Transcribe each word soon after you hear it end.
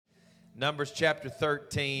Numbers chapter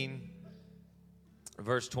 13,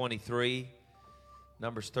 verse 23.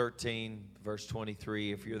 Numbers 13, verse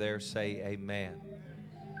 23. If you're there, say amen.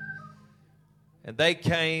 And they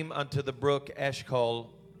came unto the brook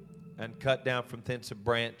Eshcol, and cut down from thence a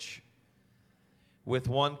branch with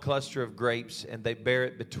one cluster of grapes, and they bare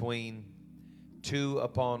it between two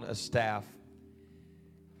upon a staff.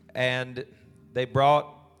 And they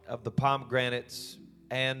brought of the pomegranates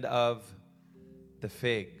and of the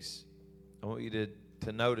figs. I want you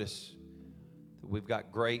to notice that we've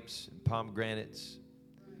got grapes and pomegranates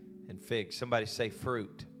and figs. Somebody say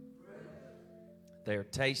fruit. They are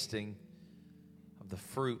tasting of the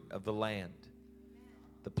fruit of the land.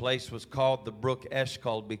 The place was called the brook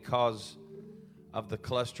Eshcol because of the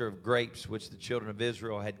cluster of grapes which the children of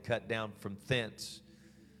Israel had cut down from thence.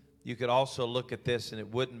 You could also look at this, and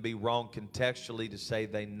it wouldn't be wrong contextually to say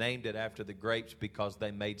they named it after the grapes because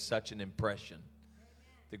they made such an impression.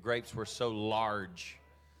 The grapes were so large.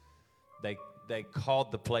 They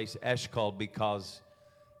called the place Eshcol because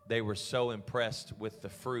they were so impressed with the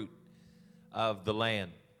fruit of the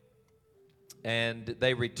land. And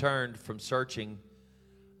they returned from searching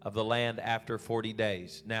of the land after 40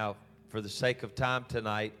 days. Now, for the sake of time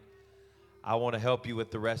tonight, I want to help you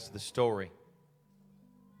with the rest of the story.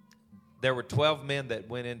 There were 12 men that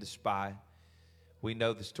went in to spy. We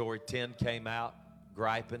know the story. 10 came out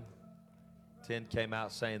griping. 10 came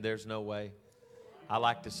out saying, there's no way. I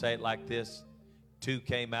like to say it like this. 2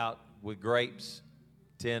 came out with grapes.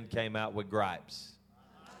 10 came out with gripes.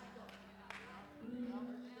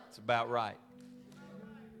 It's about right.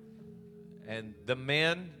 And the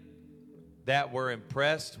men that were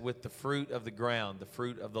impressed with the fruit of the ground, the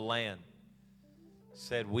fruit of the land,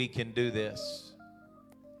 said, we can do this.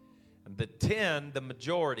 And the 10, the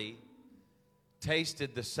majority,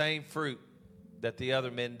 tasted the same fruit that the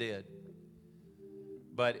other men did.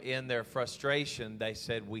 But in their frustration, they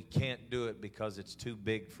said, we can't do it because it's too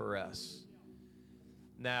big for us.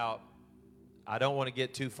 Now, I don't want to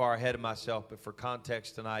get too far ahead of myself, but for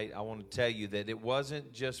context tonight, I want to tell you that it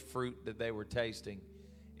wasn't just fruit that they were tasting.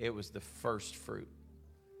 It was the first fruit.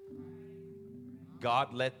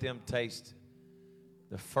 God let them taste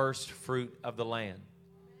the first fruit of the land.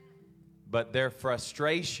 But their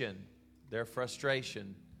frustration,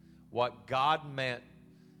 what God meant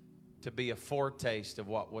to be a foretaste of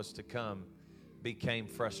what was to come, became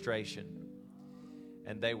frustration.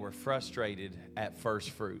 And they were frustrated at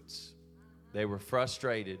first fruits. They were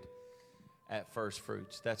frustrated at first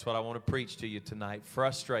fruits. That's what I want to preach to you tonight.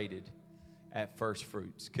 Frustrated at first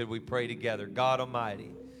fruits. Could we pray together? God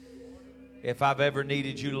Almighty, if I've ever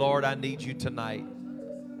needed you, Lord, I need you tonight.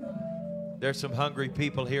 There's some hungry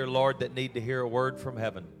people here, Lord, that need to hear a word from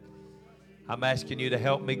heaven. I'm asking you to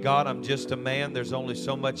help me, God. I'm just a man. There's only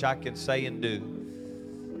so much I can say and do.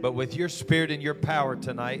 But with your spirit and your power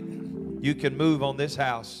tonight, you can move on this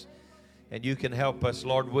house and you can help us.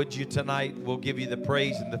 Lord, would you tonight? We'll give you the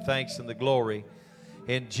praise and the thanks and the glory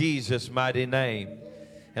in Jesus' mighty name.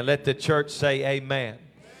 And let the church say amen.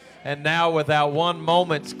 And now, without one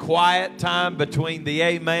moment's quiet time between the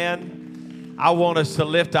amen, I want us to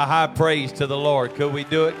lift a high praise to the Lord. Could we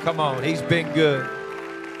do it? Come on. He's been good.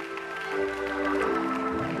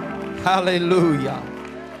 Hallelujah.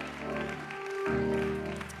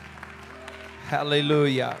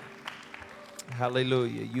 Hallelujah.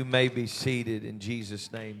 Hallelujah. You may be seated in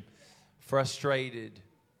Jesus' name. Frustrated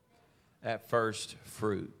at first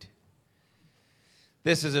fruit.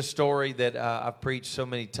 This is a story that I've preached so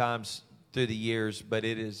many times through the years, but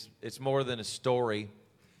it's more than a story.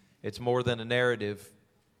 It's more than a narrative.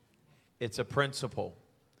 It's a principle.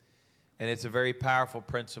 And it's a very powerful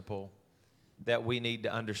principle that we need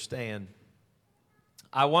to understand.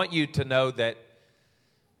 I want you to know that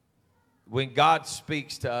when God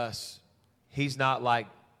speaks to us, He's not like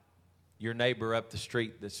your neighbor up the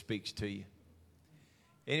street that speaks to you.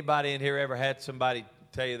 Anybody in here ever had somebody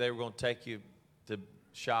tell you they were going to take you to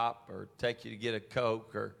shop or take you to get a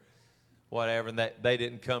Coke or whatever, and that they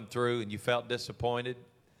didn't come through and you felt disappointed?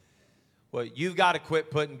 Well, you've got to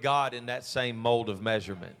quit putting God in that same mold of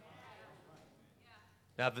measurement.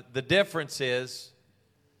 Now, the difference is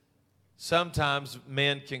sometimes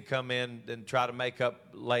men can come in and try to make up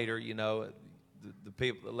later, you know, the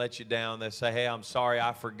people that let you down. They say, hey, I'm sorry,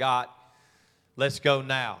 I forgot. Let's go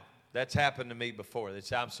now. That's happened to me before. They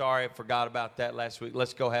say, I'm sorry, I forgot about that last week.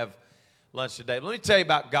 Let's go have lunch today. Let me tell you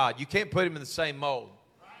about God. You can't put Him in the same mold.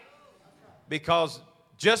 Because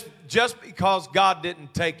just because God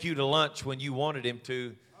didn't take you to lunch when you wanted Him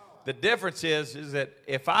to, the difference is that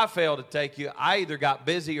if I fail to take you, I either got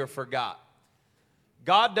busy or forgot.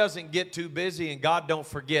 God doesn't get too busy and God don't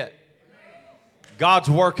forget. God's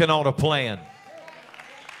working on a plan.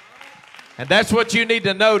 And that's what you need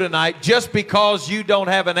to know tonight. Just because you don't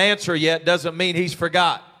have an answer yet doesn't mean He's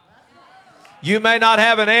forgot. You may not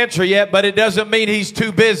have an answer yet, but it doesn't mean He's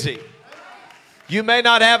too busy. You may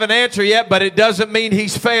not have an answer yet, but it doesn't mean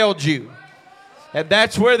He's failed you. And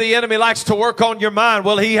that's where the enemy likes to work on your mind.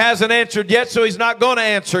 Well, he hasn't answered yet, so he's not going to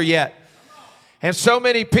answer yet. And so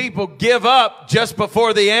many people give up just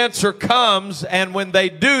before the answer comes, and when they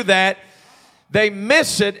do that, they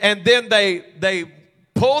miss it, and then they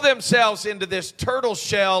pull themselves into this turtle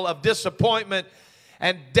shell of disappointment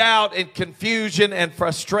and doubt and confusion and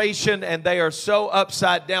frustration, and they are so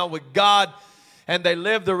upside down with God, and they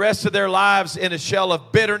live the rest of their lives in a shell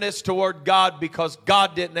of bitterness toward God because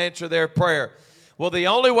God didn't answer their prayer. Well, the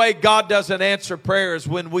only way God doesn't answer prayer is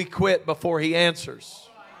when we quit before He answers.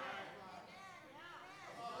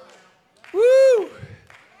 Woo!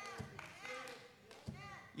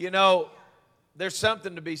 You know, there's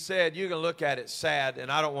something to be said. You can look at it sad,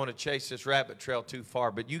 and I don't want to chase this rabbit trail too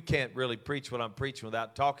far, but you can't really preach what I'm preaching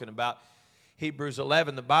without talking about Hebrews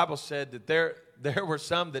 11. The Bible said that there were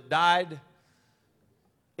some that died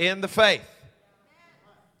in the faith,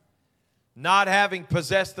 not having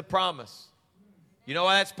possessed the promise. You know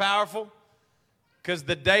why that's powerful? Because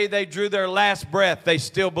the day they drew their last breath, they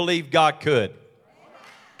still believed God could.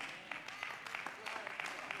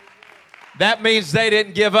 That means they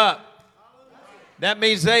didn't give up. That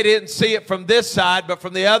means they didn't see it from this side, but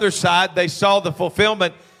from the other side, they saw the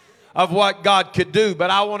fulfillment of what God could do.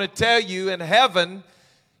 But I want to tell you, in heaven,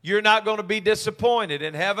 you're not going to be disappointed.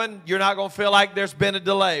 In heaven, you're not going to feel like there's been a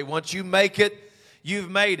delay. Once you make it, you've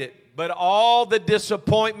made it. But all the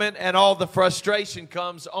disappointment and all the frustration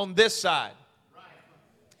comes on this side.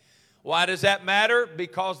 Why does that matter?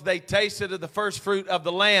 Because they tasted of the first fruit of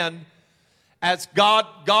the land as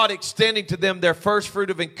God extending to them their first fruit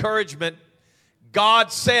of encouragement.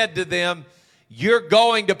 God said to them, you're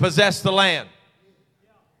going to possess the land.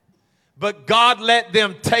 But God let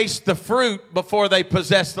them taste the fruit before they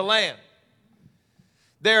possess the land.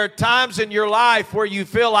 There are times in your life where you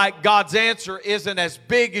feel like God's answer isn't as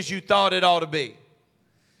big as you thought it ought to be.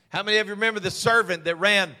 How many of you remember the servant that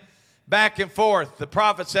ran back and forth? The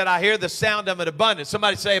prophet said, I hear the sound of an abundance.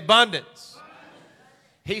 Somebody say abundance.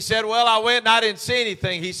 He said, well, I went and I didn't see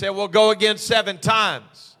anything. He said, well, go again 7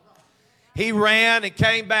 times. He ran and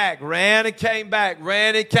came back, ran and came back,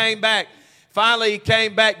 ran and came back. Finally, he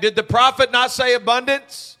came back. Did the prophet not say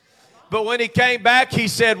abundance? But when he came back, he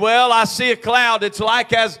said, well, I see a cloud. It's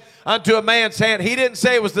like as unto a man's hand. He didn't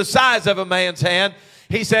say it was the size of a man's hand.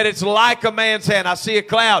 He said it's like a man's hand. I see a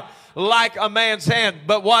cloud like a man's hand.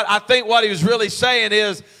 But I think what he was really saying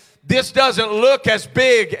is, this doesn't look as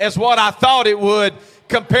big as what I thought it would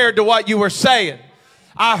compared to what you were saying.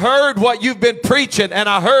 I heard what you've been preaching, and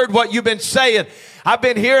I heard what you've been saying. I've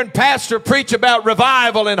been hearing Pastor preach about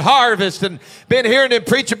revival and harvest, and been hearing him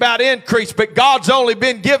preach about increase, but God's only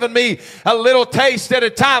been giving me a little taste at a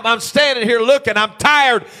time. I'm standing here looking. I'm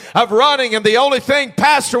tired of running, and the only thing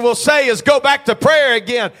Pastor will say is go back to prayer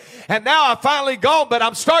again. And now I've finally gone, but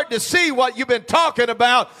I'm starting to see what you've been talking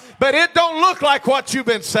about, but it don't look like what you've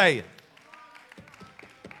been saying.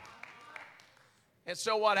 And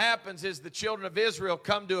so what happens is the children of Israel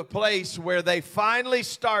come to a place where they finally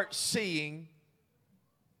start seeing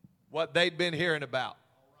what they'd been hearing about.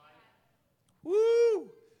 Woo!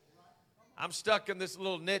 I'm stuck in this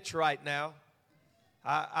little niche right now.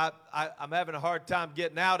 I'm having a hard time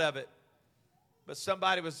getting out of it. But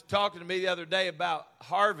somebody was talking to me the other day about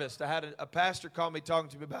harvest. I had a pastor call me talking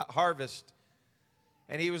to me about harvest.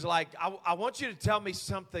 And he was like, I want you to tell me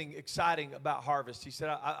something exciting about harvest. He said,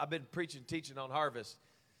 I've been preaching, teaching on harvest.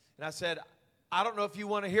 And I said, I don't know if you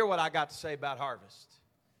want to hear what I got to say about harvest.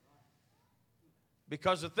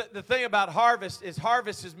 Because the thing about harvest is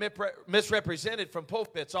misrepresented from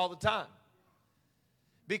pulpits all the time.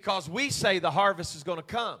 Because we say the harvest is going to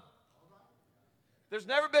come. There's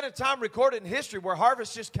never been a time recorded in history where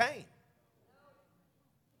harvest just came.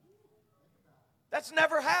 That's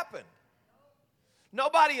never happened.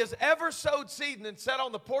 Nobody has ever sowed seed and then sat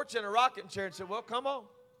on the porch in a rocking chair and said, well, come on.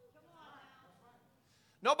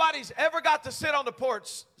 Nobody's ever got to sit on the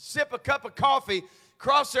porch, sip a cup of coffee,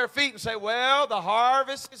 cross their feet and say, well, the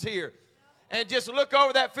harvest is here. And just look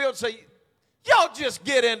over that field and say, y'all just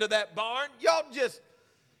get into that barn. Y'all just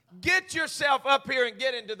get yourself up here and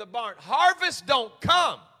get into the barn. Harvest don't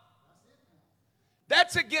come.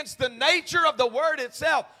 That's against the nature of the word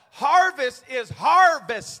itself. Harvest is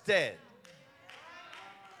harvested.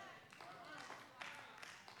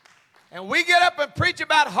 And we get up and preach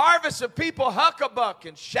about harvest, and people huckabuck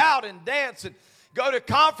and shout and dance and go to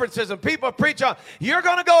conferences and people preach on, you're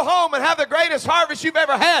going to go home and have the greatest harvest you've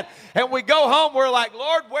ever had. And we go home, we're like,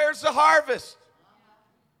 Lord, where's the harvest?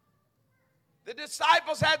 The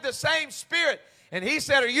disciples had the same spirit. And he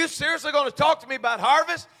said, are you seriously going to talk to me about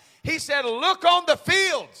harvest? He said, look on the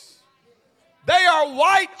fields. They are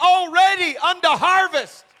white already unto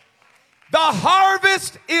harvest. The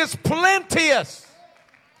harvest is plenteous.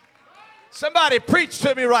 Somebody preach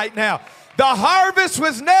to me right now. The harvest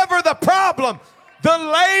was never the problem. The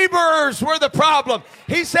laborers were the problem.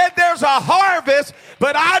 He said there's a harvest,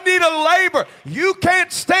 but I need a labor. You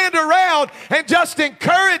can't stand around and just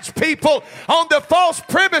encourage people on the false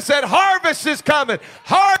premise that harvest is coming.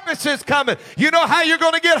 Harvest is coming. You know how you're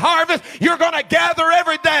going to get harvest? You're going to gather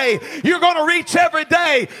every day. You're going to reach every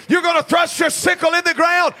day. You're going to thrust your sickle in the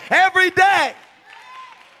ground every day.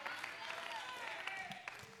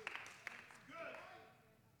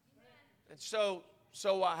 And so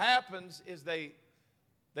what happens is they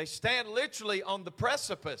stand literally on the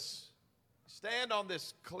precipice, stand on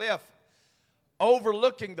this cliff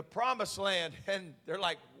overlooking the promised land, and they're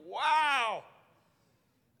like, wow,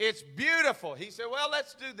 it's beautiful. He said, well,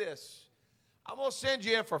 let's do this. I'm going to send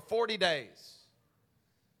you in for 40 days.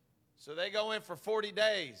 So they go in for 40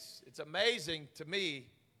 days. It's amazing to me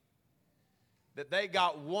that they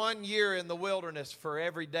got 1 year in the wilderness for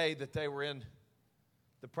every day that they were in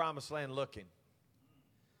the promised land looking.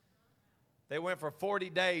 They went for 40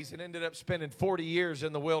 days and ended up spending 40 years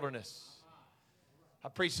in the wilderness. I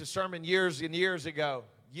preached a sermon years and years ago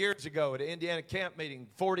at an Indiana camp meeting,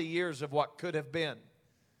 40 years of what could have been.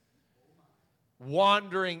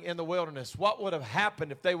 Wandering in the wilderness. What would have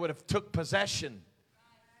happened if they would have took possession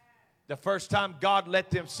the first time God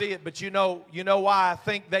let them see it? But you know why I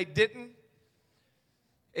think they didn't?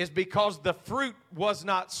 Is because the fruit was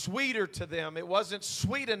not sweeter to them. It wasn't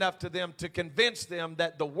sweet enough to them to convince them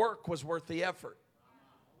that the work was worth the effort.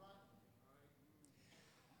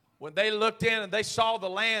 When they looked in and they saw the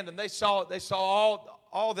land and they saw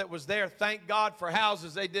all that was there, thank God for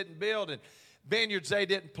houses they didn't build and vineyards they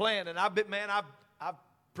didn't plant. And I've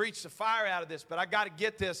preached the fire out of this, but I got to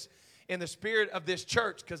get this in the spirit of this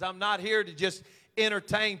church, because I'm not here to just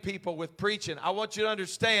entertain people with preaching. I want you to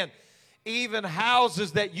understand, even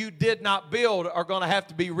houses that you did not build are going to have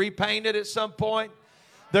to be repainted at some point.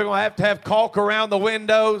 They're going to have caulk around the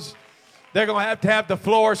windows. They're going to have the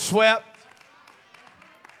floor swept.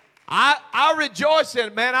 I rejoice in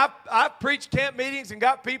it, man. I've preached camp meetings and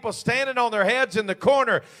got people standing on their heads in the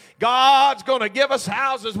corner. God's going to give us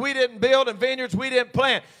houses we didn't build and vineyards we didn't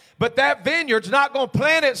plant. But that vineyard's not going to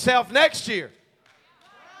plant itself next year.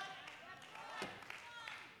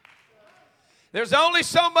 There's only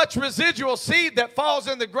so much residual seed that falls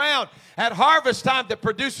in the ground at harvest time that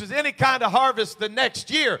produces any kind of harvest the next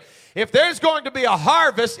year. If there's going to be a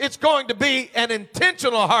harvest, it's going to be an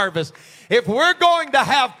intentional harvest. If we're going to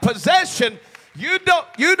have possession, you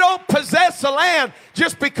don't possess the land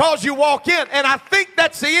just because you walk in. And I think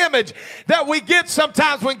that's the image that we get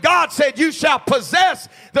sometimes when God said, you shall possess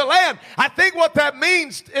the land. I think what that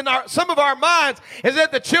means in some of our minds is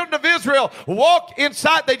that the children of Israel walk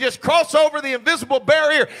inside. They just cross over the invisible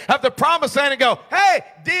barrier of the promised land and go, hey,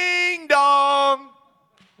 ding dong,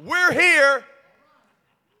 we're here.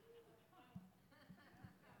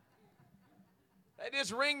 They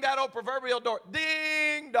just ring that old proverbial door.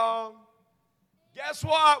 Ding dong. Guess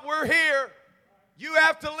what? We're here. You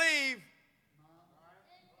have to leave.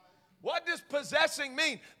 What does possessing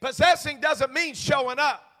mean? Possessing doesn't mean showing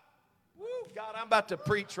up. Woo, God, I'm about to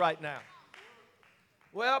preach right now.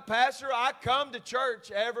 Well, Pastor, I come to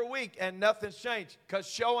church every week and nothing's changed, because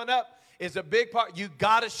showing up is a big part. You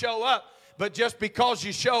got to show up. But just because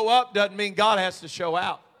you show up doesn't mean God has to show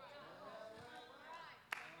out.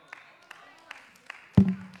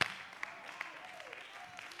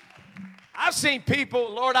 I've seen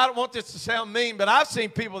people, Lord, I don't want this to sound mean, but I've seen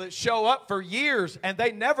people that show up for years and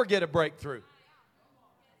they never get a breakthrough.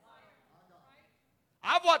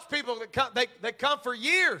 I've watched people that come, they come for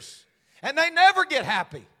years and they never get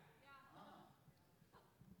happy.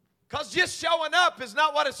 Because just showing up is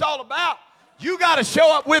not what it's all about. You got to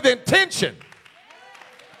show up with intention.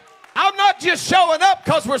 I'm not just showing up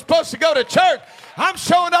because we're supposed to go to church. I'm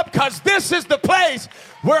showing up because this is the place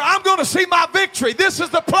where I'm going to see my victory. This is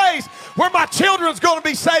the place where my children's going to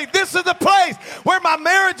be saved. This is the place where my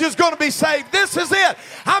marriage is going to be saved. This is it.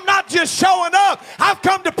 I'm not just showing up. I've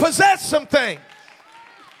come to possess some things.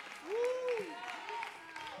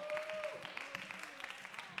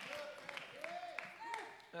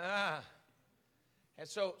 And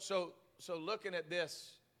so looking at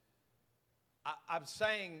this, I'm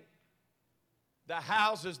saying The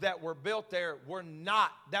houses that were built there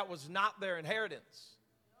that was not their inheritance.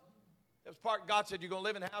 That was part, God said, you're going to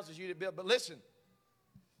live in houses you didn't build. But listen,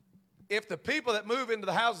 if the people that move into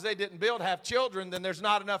the houses they didn't build have children, then there's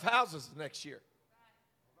not enough houses next year.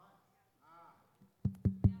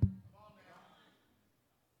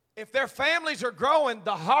 If their families are growing,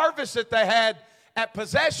 the harvest that they had at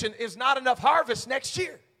possession is not enough harvest next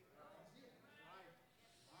year.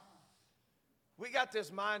 We got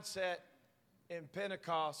this mindset in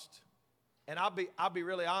Pentecost, and I'll be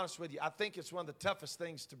really honest with you. I think it's one of the toughest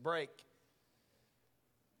things to break.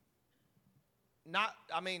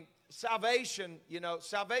 Salvation,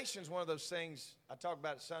 salvation is one of those things. I talk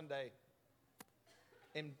about it Sunday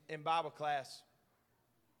in Bible class.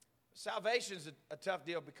 Salvation is a tough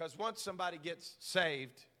deal because once somebody gets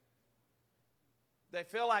saved, they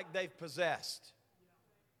feel like they've possessed.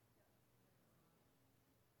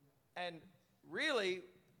 And really,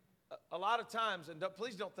 a lot of times, and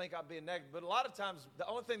please don't think I'm being negative, but a lot of times the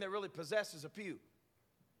only thing they really possess is a pew.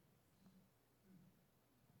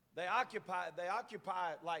 They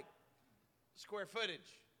occupy like square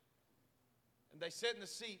footage. And they sit in the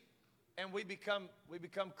seat, and we become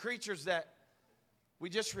creatures that we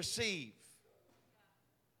just receive.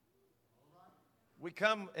 We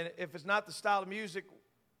come, and if it's not the style of music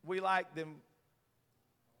we like, then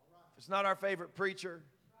if it's not our favorite preacher.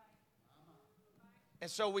 And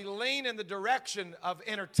so we lean in the direction of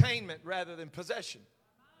entertainment rather than possession.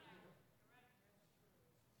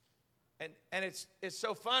 And it's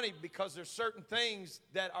so funny because there's certain things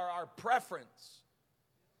that are our preference.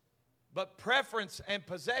 But preference and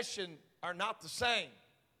possession are not the same.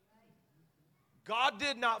 God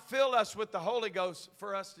did not fill us with the Holy Ghost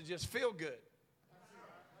for us to just feel good.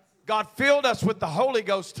 God filled us with the Holy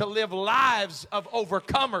Ghost to live lives of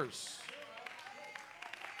overcomers.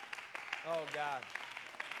 Oh, God.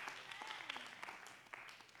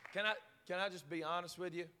 Can I just be honest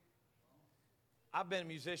with you? I've been a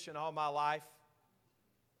musician all my life.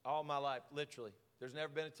 All my life, literally. There's never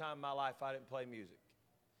been a time in my life I didn't play music.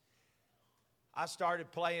 I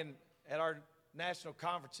started playing at our national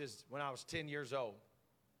conferences when I was 10 years old.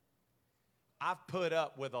 I've put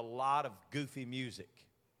up with a lot of goofy music.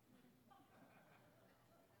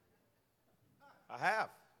 I have.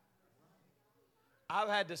 I've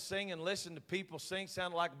had to sing and listen to people sing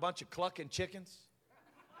sounding like a bunch of clucking chickens.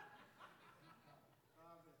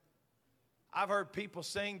 I've heard people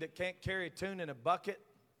sing that can't carry a tune in a bucket.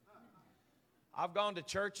 I've gone to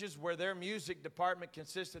churches where their music department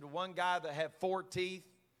consisted of one guy that had 4 teeth,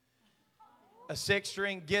 a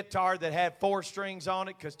 6-string guitar that had 4 strings on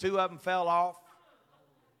it because 2 of them fell off.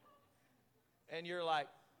 And you're like,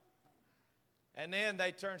 and then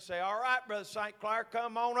they turn and say, all right, Brother St.Clair,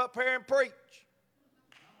 come on up here and preach.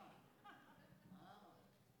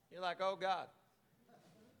 You're like, oh, God.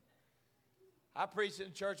 I preached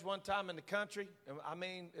in church one time in the country. And I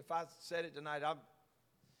mean, if I said it tonight, I'm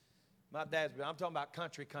talking about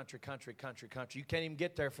country. You can't even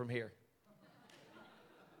get there from here.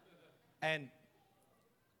 And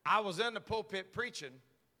I was in the pulpit preaching,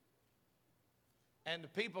 and the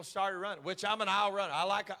people started running, which I'm an aisle runner. I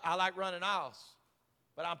like running aisles.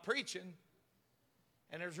 But I'm preaching,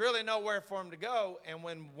 and there's really nowhere for them to go. And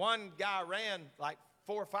when one guy ran, like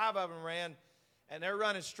 4 or 5 of them ran, and they're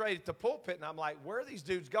running straight at the pulpit, and I'm like, where are these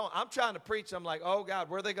dudes going? I'm trying to preach. I'm like, oh, God,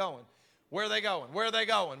 where are they going? Where are they going? Where are they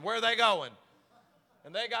going? Where are they going?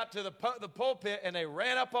 And they got to the pulpit, and they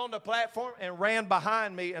ran up on the platform and ran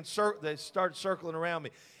behind me, and they started circling around me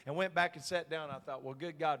and went back and sat down. I thought, well,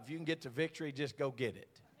 good God, if you can get to victory, just go get it.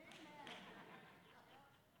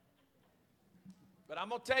 But I'm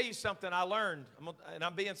going to tell you something I learned, and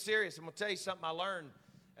I'm being serious. I'm going to tell you something I learned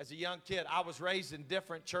as a young kid. I was raised in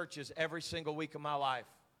different churches every single week of my life,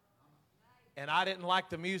 and I didn't like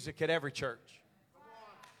the music at every church.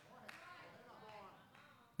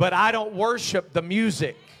 But I don't worship the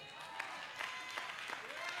music.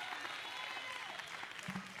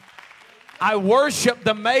 I worship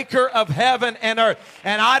the maker of heaven and earth.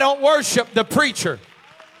 And I don't worship the preacher.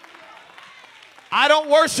 I don't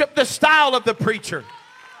worship the style of the preacher.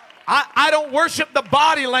 I don't worship the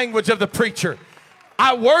body language of the preacher.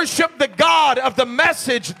 I worship the God of the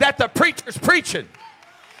message that the preacher's preaching.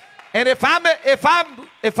 And if I'm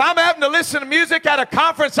having to listen to music at a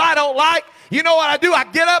conference I don't like, you know what I do? I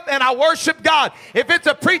get up and I worship God. If it's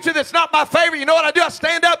a preacher that's not my favorite, you know what I do? I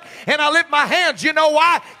stand up and I lift my hands. You know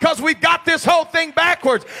why? Because we've got this whole thing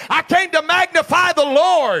backwards. I came to magnify the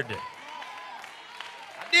Lord.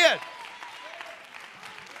 I did.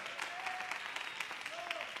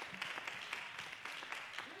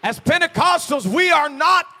 As Pentecostals, we are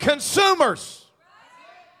not consumers.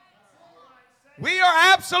 We are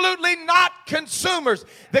absolutely not consumers.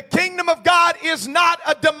 The kingdom of God is not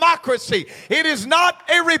a democracy. It is not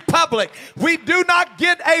a republic. We do not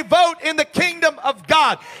get a vote in the kingdom of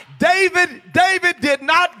God. David did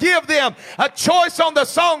not give them a choice on the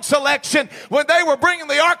song selection when they were bringing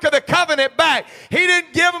the Ark of the Covenant back. He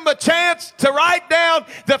didn't give them a chance to write down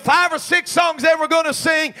the 5 or 6 songs they were going to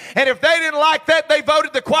sing, and if they didn't like that, they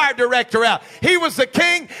voted the choir director out. He was the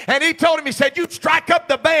king, and he told him, he said, you strike up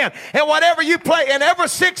the band, and whatever you play, and every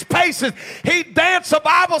 6 paces, he danced, the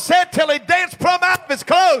Bible said, till he danced plumb out of his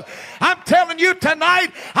clothes. I'm telling you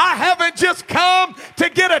tonight, I haven't just come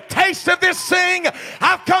to get a taste of this thing.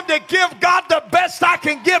 I've come to give God the best I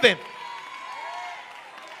can give him.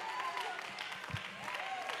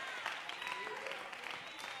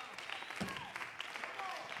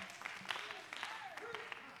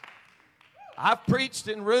 I've preached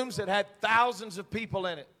in rooms that had thousands of people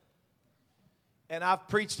in it. And I've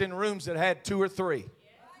preached in rooms that had 2 or 3.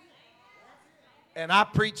 And I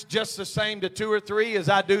preach just the same to 2 or 3 as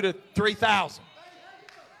I do to 3,000.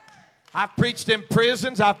 I've preached in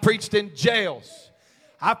prisons. I've preached in jails.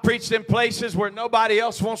 I've preached in places where nobody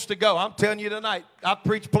else wants to go. I'm telling you tonight, I've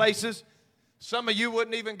preached places some of you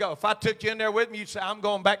wouldn't even go. If I took you in there with me, you'd say, I'm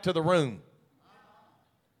going back to the room.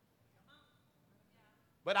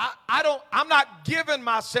 But I'm not giving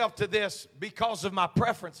myself to this because of my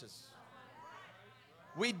preferences.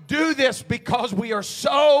 We do this because we are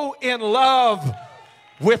so in love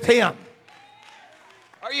with him.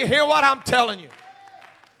 Are you hear what I'm telling you?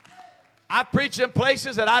 I preached in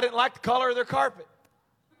places that I didn't like the color of their carpet.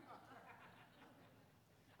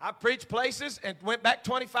 I preached places and went back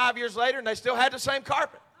 25 years later and they still had the same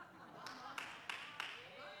carpet.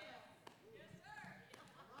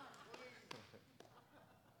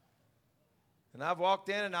 And I've walked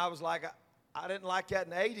in and I was like, I didn't like that in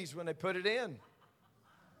the 80s when they put it in.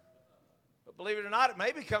 But believe it or not, it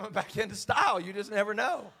may be coming back into style. You just never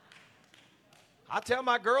know. I tell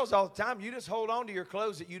my girls all the time, you just hold on to your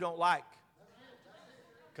clothes that you don't like.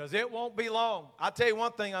 Because it won't be long. I'll tell you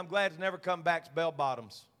one thing I'm glad it's never come back to bell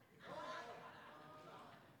bottoms.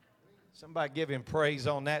 Somebody give him praise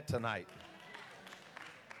on that tonight.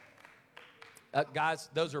 Guys,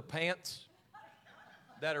 those are pants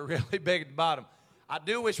that are really big at the bottom. I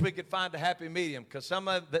do wish we could find a happy medium because some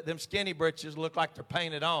of them skinny britches look like they're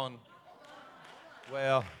painted on.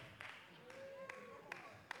 Well,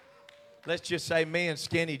 let's just say me and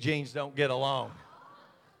skinny jeans don't get along.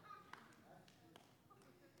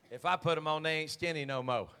 If I put them on, they ain't skinny no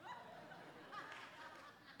more.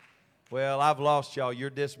 Well, I've lost y'all. You're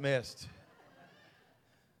dismissed.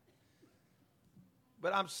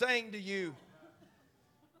 But I'm saying to you,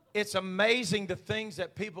 it's amazing the things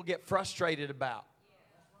that people get frustrated about.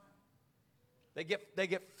 They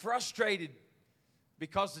get frustrated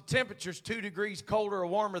because the temperature's 2 degrees colder or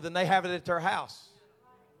warmer than they have it at their house.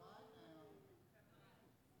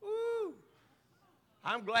 Woo.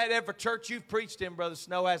 I'm glad every church you've preached in, Brother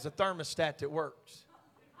Snow, has a thermostat that works.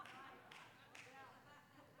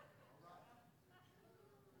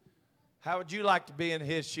 How would you like to be in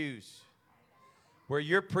his shoes? Where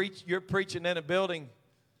you're preaching in a building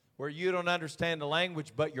where you don't understand the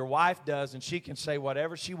language, but your wife does, and she can say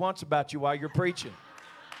whatever she wants about you while you're preaching.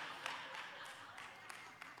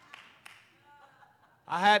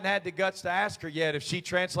 I hadn't had the guts to ask her yet if she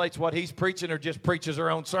translates what he's preaching or just preaches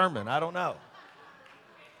her own sermon. I don't know.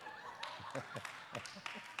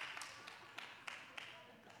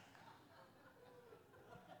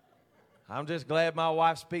 I'm just glad my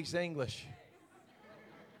wife speaks English.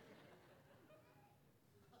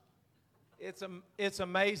 It's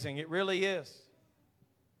amazing. It really is.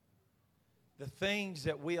 The things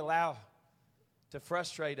that we allow to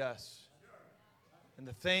frustrate us and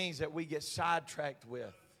the things that we get sidetracked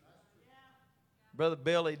with. Brother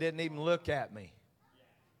Billy didn't even look at me.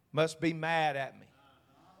 Must be mad at me.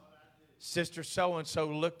 Sister so-and-so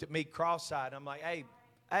looked at me cross-eyed. I'm like,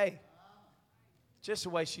 hey. Just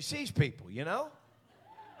the way she sees people, you know?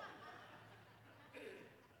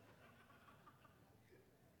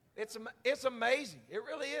 It's amazing. It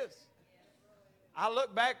really is. I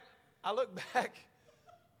look back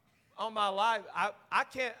on my life. I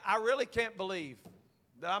really can't believe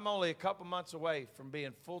that I'm only a couple months away from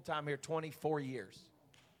being full-time here 24 years.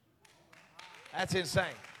 That's insane.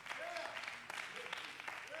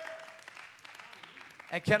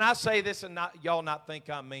 And can I say this and y'all not think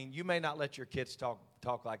I'm mean? You may not let your kids talk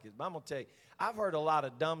like this, but I'm going to tell you, I've heard a lot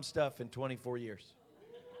of dumb stuff in 24 years.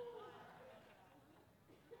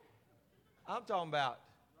 I'm talking about,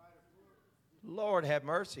 Lord have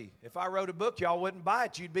mercy. If I wrote a book, y'all wouldn't buy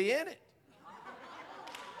it. You'd be in it.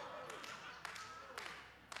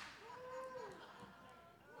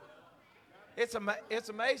 It's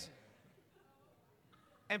amazing.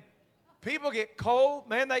 And people get cold.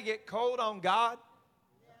 Man, they get cold on God.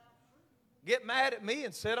 Get mad at me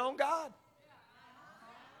and sit on God.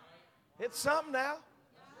 It's something now.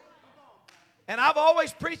 And I've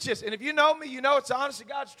always preached this. And if you know me, you know it's the honest to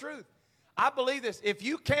God's truth. I believe this. If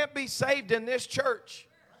you can't be saved in this church,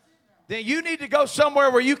 then you need to go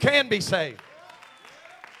somewhere where you can be saved.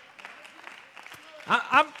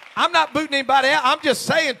 I'm not booting anybody out. I'm just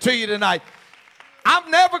saying to you tonight,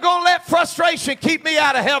 I'm never going to let frustration keep me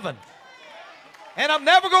out of heaven. And I'm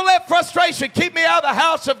never going to let frustration keep me out of the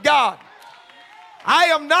house of God. I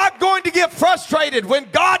am not going to get frustrated when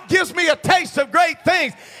God gives me a taste of great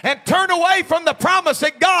things and turn away from the promise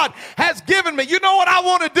that God has given me. You know what I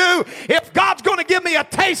want to do? If God's going to give me a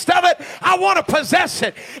taste of it, I want to possess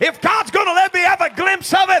it. If God's going to let me have a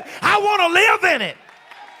glimpse of it, I want to live in it.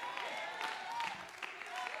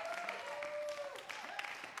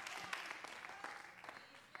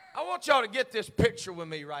 I want y'all to get this picture with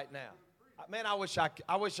me right now. Man, I wish I could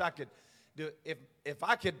do it. If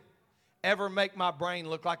I could ever make my brain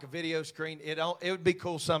look like a video screen, it would be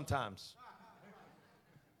cool sometimes.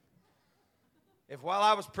 If while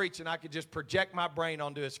I was preaching, I could just project my brain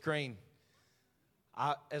onto a screen,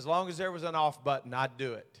 as long as there was an off button, I'd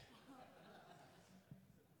do it.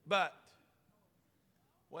 But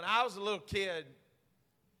when I was a little kid,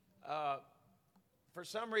 for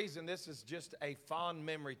some reason, this is just a fond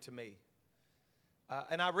memory to me.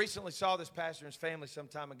 And I recently saw this pastor and his family some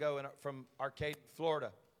time ago from Arcadia,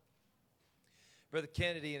 Florida. Brother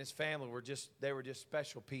Kennedy and his family were just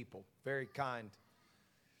special people, very kind.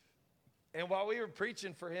 And while we were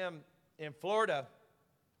preaching for him in Florida,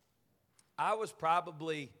 I was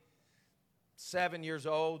probably 7 years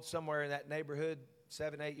old, somewhere in that neighborhood,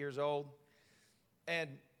 7, 8 years old. And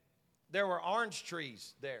there were orange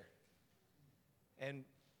trees there. And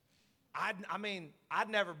I'd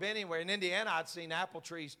never been anywhere. In Indiana, I'd seen apple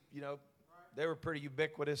trees, they were pretty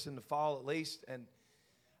ubiquitous in the fall at least. And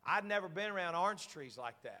I'd never been around orange trees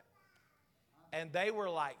like that. And they were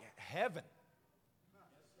like heaven.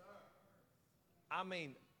 I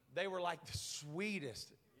mean, they were like the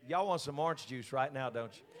sweetest. Y'all want some orange juice right now,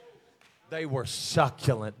 don't you? They were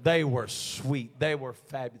succulent. They were sweet. They were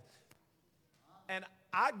fabulous. And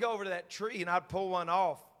I'd go over to that tree and I'd pull one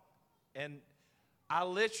off. And I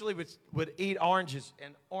literally would eat oranges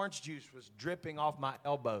and orange juice was dripping off my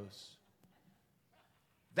elbows.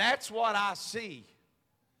 That's what I see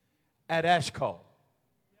at Eshcol.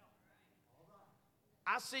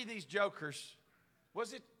 I see these jokers.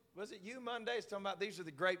 Was it you Mondays talking about these are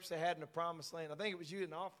the grapes they had in the promised land? I think it was you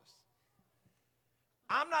in the office.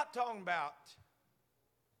 I'm not talking about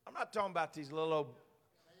these little old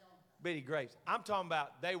bitty grapes. I'm talking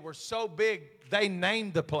about they were so big they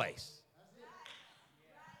named the place.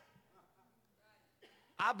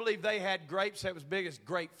 I believe they had grapes that was big as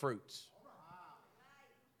grapefruits.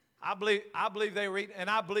 I believe they were eating, and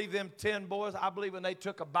I believe them 10 boys, I believe when they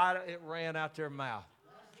took a bite, it ran out their mouth.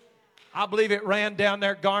 I believe it ran down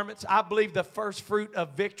their garments. I believe the first fruit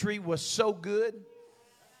of victory was so good.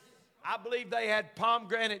 I believe they had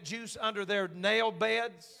pomegranate juice under their nail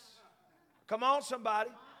beds. Come on,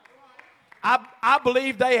 somebody. I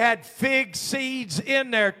believe they had fig seeds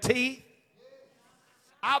in their teeth.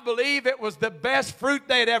 I believe it was the best fruit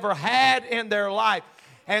they'd ever had in their life.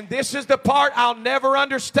 And this is the part I'll never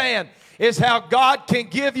understand, is how God can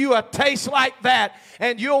give you a taste like that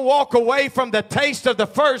and you'll walk away from the taste of the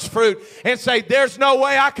first fruit and say, there's no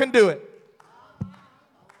way I can do it.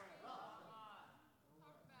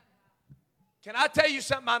 Can I tell you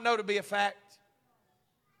something I know to be a fact?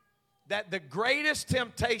 That the greatest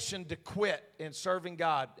temptation to quit in serving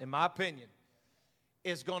God, in my opinion,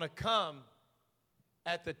 is going to come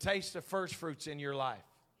at the taste of first fruits in your life.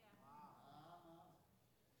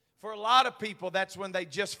 For a lot of people, that's when they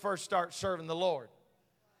just first start serving the Lord.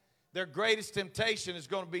 Their greatest temptation is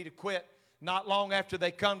going to be to quit not long after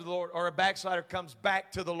they come to the Lord, or a backslider comes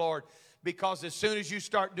back to the Lord. Because as soon as you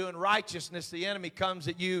start doing righteousness, the enemy comes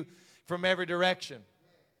at you from every direction.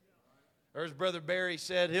 Or as Brother Barry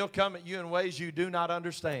said, he'll come at you in ways you do not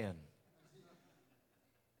understand.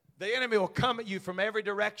 The enemy will come at you from every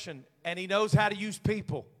direction, and he knows how to use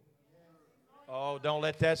people. Oh, don't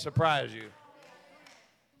let that surprise you.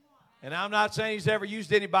 And I'm not saying he's ever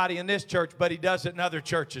used anybody in this church, but he does it in other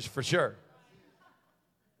churches for sure.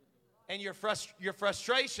 And your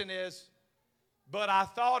frustration is, but I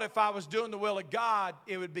thought if I was doing the will of God,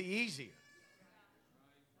 it would be easier.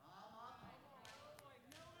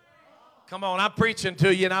 Come on, I'm preaching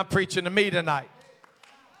to you and I'm preaching to me tonight.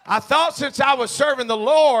 I thought since I was serving the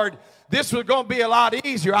Lord, this was going to be a lot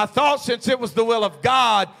easier. I thought since it was the will of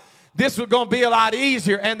God this was going to be a lot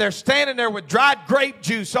easier. And they're standing there with dried grape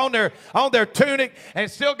juice on their tunic and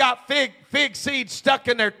still got fig seeds stuck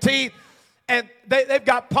in their teeth. And they've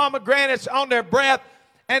got pomegranates on their breath.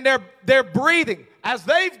 And they're breathing. As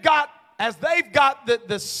they've got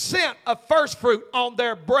the scent of first fruit on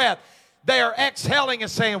their breath, they are exhaling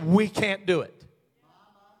and saying, we can't do it.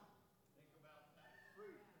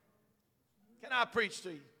 Can I preach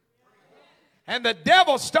to you? And the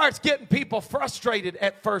devil starts getting people frustrated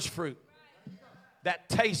at first fruit. That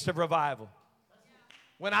taste of revival.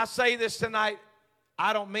 When I say this tonight,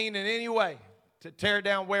 I don't mean in any way to tear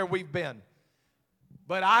down where we've been.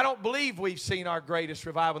 But I don't believe we've seen our greatest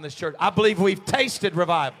revival in this church. I believe we've tasted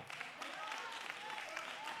revival.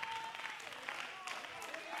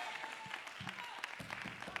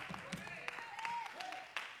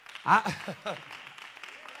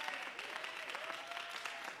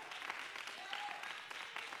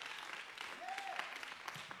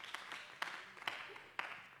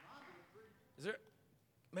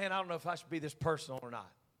 Man, I don't know if I should be this personal or not.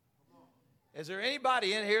 Is there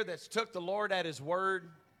anybody in here that's took the Lord at His word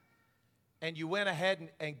and you went ahead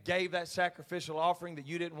and gave that sacrificial offering that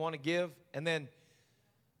you didn't want to give, and then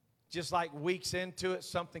just like weeks into it,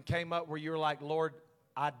 something came up where you were like, Lord,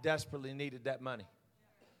 I desperately needed that money?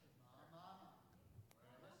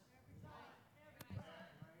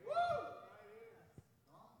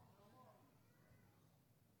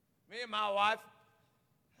 Me and my wife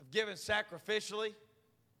have given sacrificially,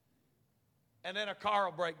 and then a car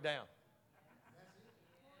will break down.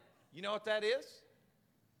 You know what that is?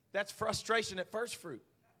 That's frustration at first fruit.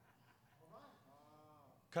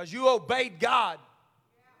 Because you obeyed God,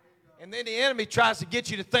 and then the enemy tries to get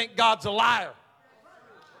you to think God's a liar.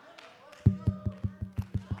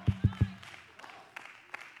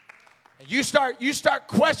 And you start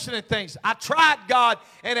questioning things. I tried God,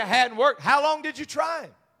 and it hadn't worked. How long did you try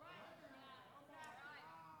Him?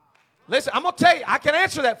 Listen, I'm going to tell you, I can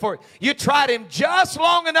answer that for you. You tried Him just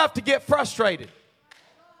long enough to get frustrated.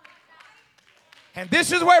 And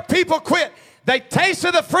this is where people quit. They taste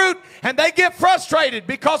of the fruit and they get frustrated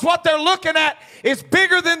because what they're looking at is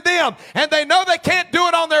bigger than them. And they know they can't do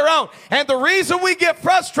it on their own. And the reason we get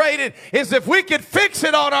frustrated is if we could fix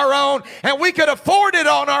it on our own and we could afford it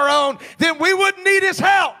on our own, then we wouldn't need His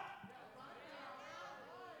help.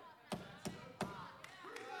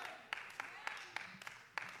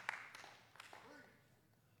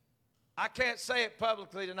 I can't say it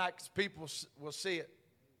publicly tonight because people will see it.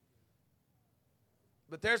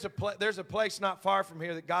 But there's a place not far from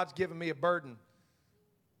here that God's given me a burden.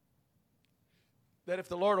 That if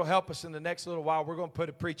the Lord will help us in the next little while, we're going to put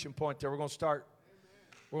a preaching point there. We're going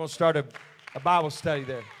to start a Bible study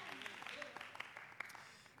there.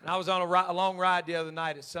 And I was on a long ride the other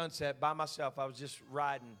night at sunset by myself. I was just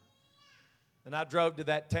riding. And I drove to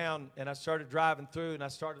that town, and I started driving through, and I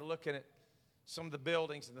started looking at some of the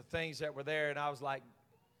buildings and the things that were there, and I was like,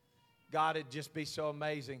 God, it'd just be so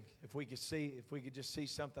amazing if we could just see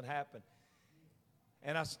something happen.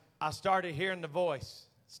 And I started hearing the voice.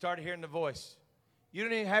 You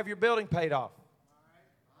don't even have your building paid off.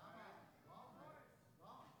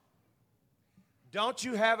 Don't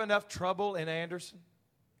you have enough trouble in Anderson?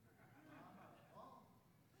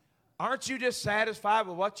 Aren't you just satisfied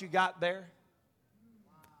with what you got there?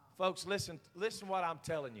 Folks, listen what I'm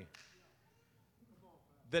telling you.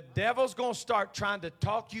 The devil's going to start trying to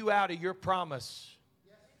talk you out of your promise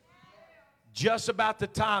just about the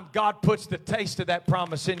time God puts the taste of that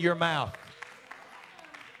promise in your mouth.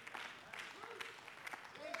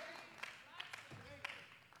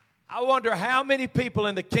 I wonder how many people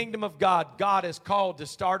in the kingdom of God has called to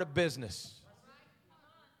start a business.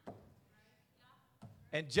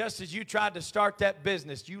 And just as you tried to start that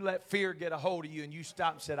business, you let fear get a hold of you and you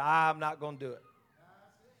stopped and said, I'm not going to do it.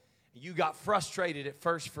 You got frustrated at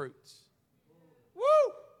first fruits.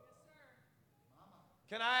 Woo!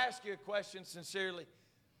 Can I ask you a question sincerely?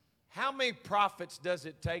 How many prophets does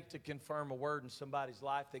it take to confirm a word in somebody's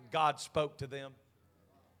life that God spoke to them?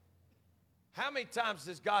 How many times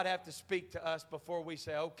does God have to speak to us before we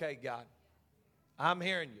say, okay, God, I'm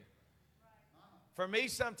hearing you? For me,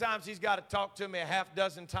 sometimes He's got to talk to me a half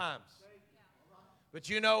dozen times. But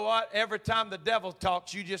you know what? Every time the devil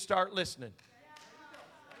talks, you just start listening.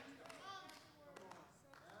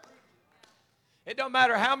 It don't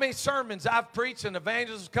matter how many sermons I've preached and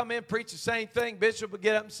evangelists come in, preach the same thing. Bishop would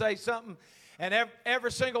get up and say something, and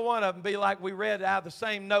every single one of them be like we read out of the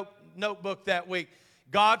same notebook that week.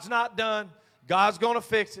 God's not done. God's going to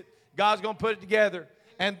fix it. God's going to put it together.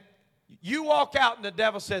 And you walk out and the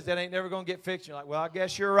devil says that ain't never going to get fixed. You're like, well, I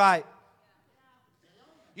guess you're right.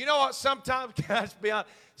 You know what? Sometimes, can I just be honest?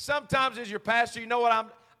 Sometimes as your pastor, you know what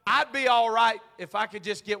I'd be all right if I could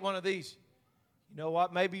just get one of these. You know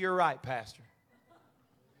what? Maybe you're right, Pastor.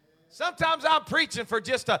 Sometimes I'm preaching for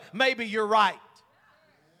just a maybe you're right.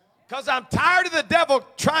 Because I'm tired of the devil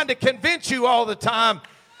trying to convince you all the time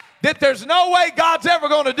that there's no way God's ever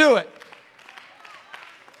going to do it.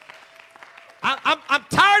 I'm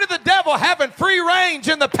tired of the devil having free range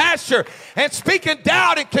in the pasture and speaking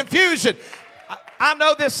doubt and confusion. I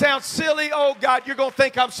know this sounds silly. Oh, God, you're going to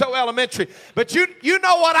think I'm so elementary. But you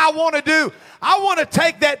know what I want to do? I want to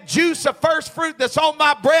take that juice of first fruit that's on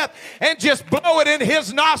my breath and just blow it in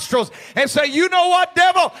his nostrils and say, you know what,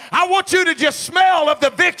 devil? I want you to just smell of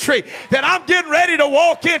the victory that I'm getting ready to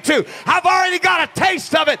walk into. I've already got a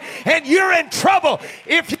taste of it, and you're in trouble.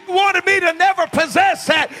 If you wanted me to never possess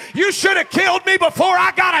that, you should have killed me before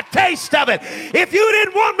I got a taste of it. If you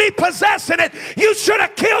didn't want me possessing it, you should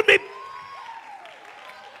have killed me.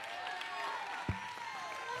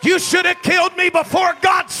 You should have killed me before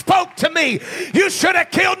God spoke to me. You should have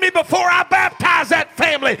killed me before I baptized that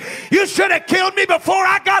family. You should have killed me before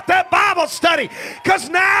I got that Bible study. Because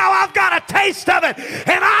now I've got a taste of it.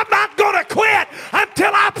 And I'm not going to quit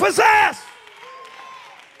until I possess.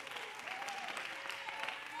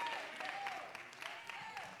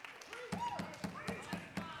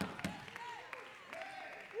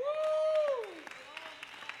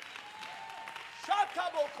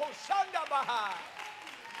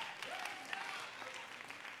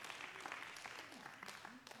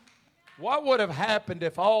 What would have happened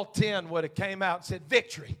if all 10 would have came out and said,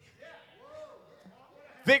 victory?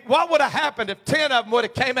 What would have happened if 10 of them would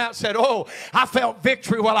have came out and said, oh, I felt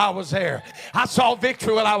victory while I was there. I saw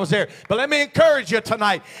victory while I was there. But let me encourage you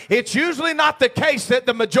tonight. It's usually not the case that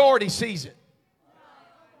the majority sees it.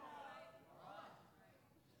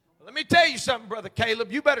 Let me tell you something, Brother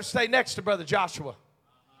Caleb. You better stay next to Brother Joshua.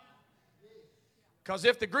 Because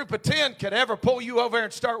if the group of 10 could ever pull you over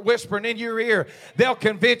and start whispering in your ear, they'll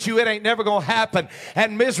convince you it ain't never going to happen.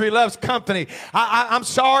 And misery loves company. I'm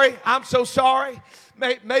sorry. I'm so sorry.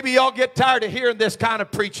 Maybe y'all get tired of hearing this kind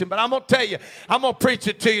of preaching, but I'm going to tell you, I'm going to preach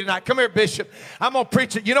it to you tonight. Come here, Bishop. I'm going to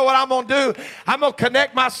preach it. You know what I'm going to do? I'm going to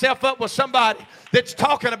connect myself up with somebody that's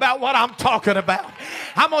talking about what I'm talking about.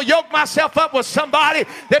 I'm going to yoke myself up with somebody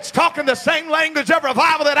that's talking the same language of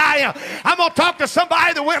revival that I am. I'm going to talk to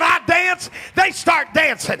somebody that when I dance, they start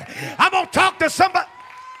dancing. I'm going to talk to somebody.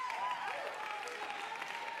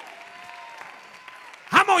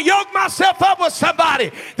 I'm going to yoke myself up with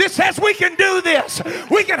somebody that says we can do this.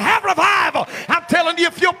 We can have revival. I'm telling you,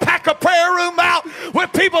 if you'll pack a prayer room out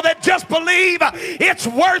with people that just believe it's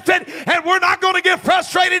worth it, and we're not going to get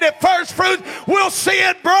frustrated at first fruits, we'll see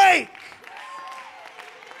it break.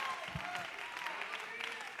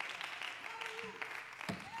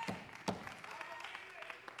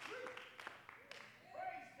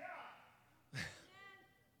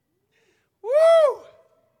 Woo!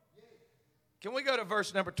 Can we go to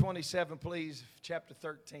verse number 27, please? Chapter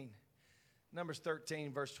 13. Numbers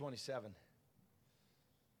 13, verse 27.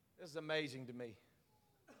 This is amazing to me.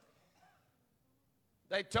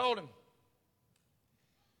 They told him,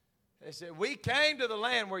 they said, we came to the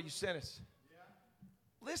land where you sent us.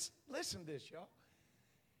 Yeah. Listen to this, y'all.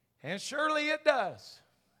 And surely it does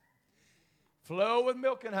flow with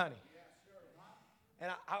milk and honey.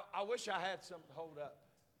 And I wish I had something to hold up.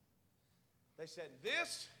 They said,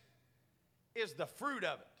 this is the fruit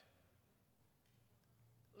of it.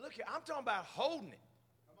 Look here, I'm talking about holding it.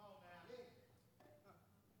 Come on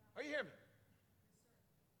now. Are you hearing me?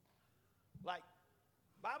 Like,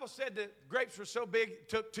 Bible said that grapes were so big it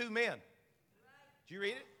took 2 men. Did you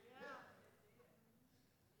read it? Yeah.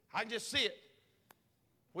 I can just see it.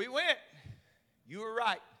 We went. You were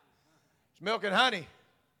right. It's milk and honey.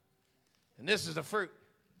 And this is the fruit.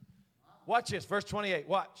 Watch this, verse 28.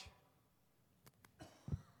 Watch.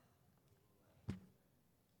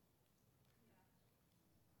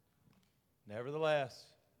 Nevertheless,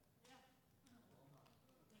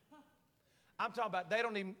 I'm talking about they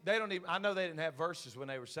don't even, I know they didn't have verses when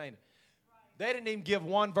they were saying it. They didn't even give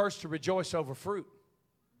one verse to rejoice over fruit.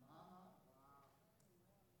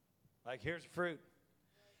 Like, here's fruit.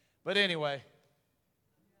 But anyway,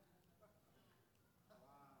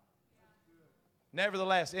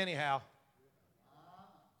 nevertheless, anyhow,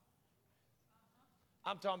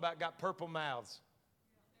 I'm talking about got purple mouths.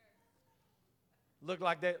 Look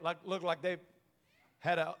like they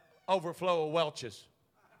had an overflow of Welch's.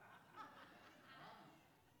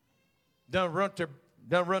 Done runt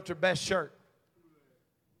their best shirt.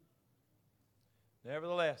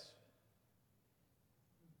 Nevertheless,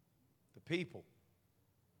 the people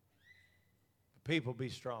be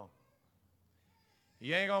strong.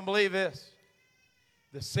 You ain't gonna believe this.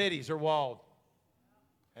 The cities are walled.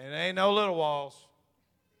 And they ain't no little walls.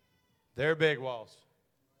 They're big walls.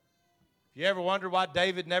 You ever wonder why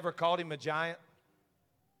David never called him a giant?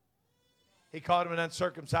 He called him an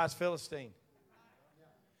uncircumcised Philistine.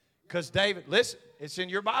 Because David, listen, it's in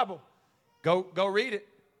your Bible. Go read it.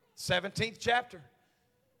 17th chapter.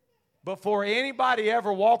 Before anybody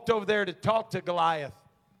ever walked over there to talk to Goliath,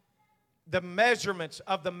 the measurements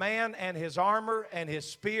of the man and his armor and his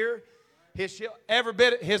spear, his shield, every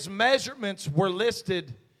bit, his measurements were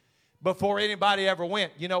listed before anybody ever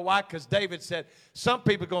went. You know why? Because David said, some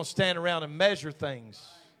people are going to stand around and measure things.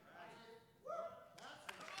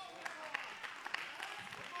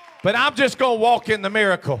 But I'm just going to walk in the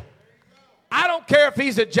miracle. I don't care if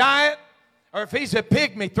he's a giant or if he's a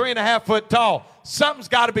pygmy, 3.5 foot tall. Something's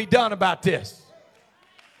got to be done about this.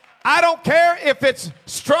 I don't care if it's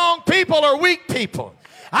strong people or weak people.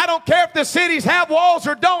 I don't care if the cities have walls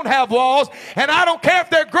or don't have walls. And I don't care if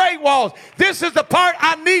they're great walls. This is the part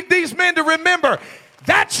I need these men to remember.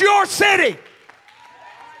 That's your city.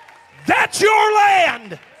 That's your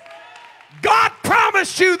land. God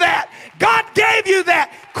promised you that. God gave you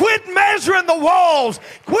that. Quit measuring the walls.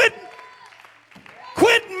 Quit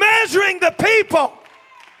measuring the people.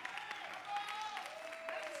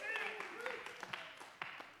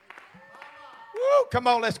 Woo, come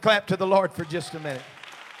on, let's clap to the Lord for just a minute.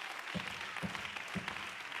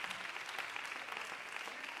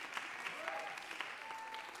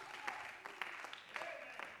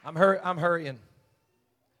 I'm hurrying.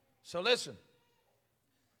 So listen,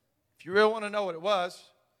 if you really want to know what it was,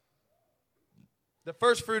 the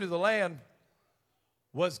first fruit of the land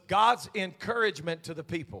was God's encouragement to the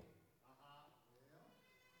people.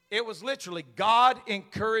 It was literally God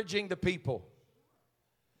encouraging the people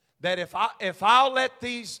that if I'll let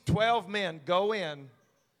these 12 men go in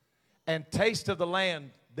and taste of the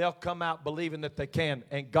land, they'll come out believing that they can.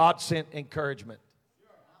 And God sent encouragement.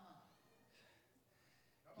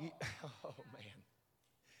 Oh, man.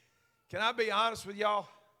 Can I be honest with y'all?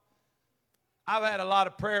 I've had a lot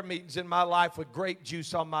of prayer meetings in my life with grape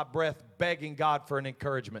juice on my breath, begging God for an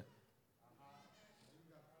encouragement.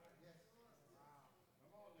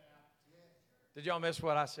 Did y'all miss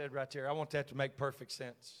what I said right there? I want that to make perfect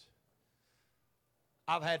sense.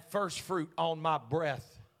 I've had first fruit on my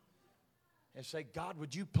breath and say, God,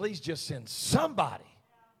 would you please just send somebody?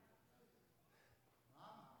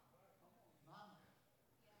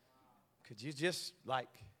 Could you just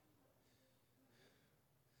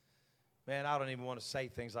man, I don't even want to say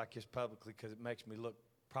things like this publicly because it makes me look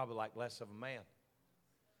probably like less of a man.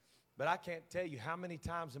 But I can't tell you how many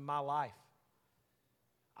times in my life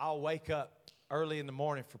I'll wake up early in the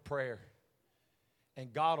morning for prayer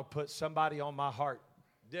and God will put somebody on my heart,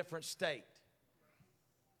 different state,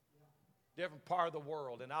 different part of the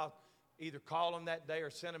world, and I'll either call them that day or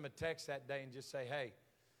send them a text that day and just say, hey,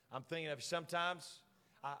 I'm thinking of you. Sometimes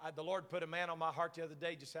the Lord put a man on my heart the other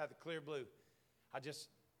day just out of the clear blue. I just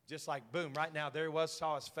like, boom, right now, there he was,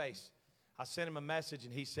 saw his face. I sent him a message,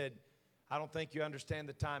 and he said, I don't think you understand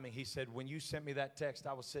the timing. He said, when you sent me that text,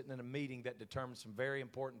 I was sitting in a meeting that determined some very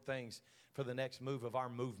important things for the next move of our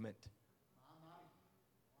movement.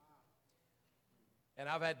 And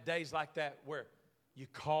I've had days like that where you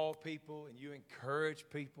call people and you encourage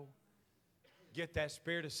people. Get that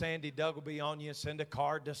spirit of Sandy Duggleby on you and send a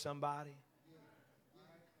card to somebody.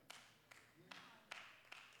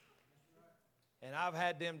 And I've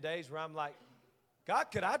had them days where I'm like, God,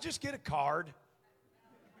 could I just get a card?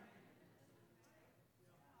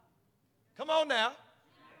 Come on now.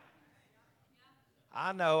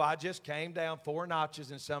 I know I just came down 4 notches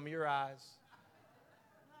in some of your eyes.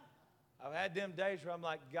 I've had them days where I'm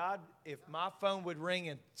like, God, if my phone would ring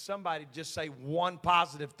and somebody just say one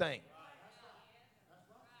positive thing,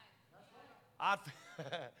 I'd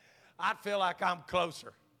feel like I'm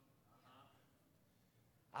closer.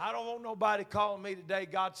 I don't want nobody calling me today,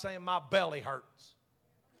 God saying my belly hurts.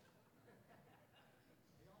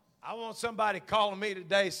 I want somebody calling me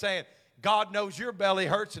today saying, God knows your belly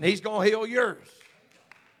hurts and he's going to heal yours.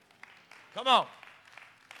 Come on.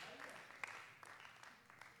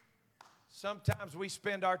 Sometimes we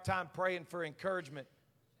spend our time praying for encouragement,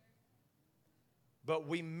 but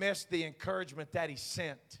we miss the encouragement that he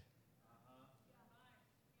sent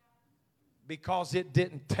because it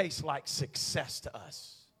didn't taste like success to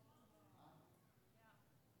us.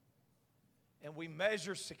 And we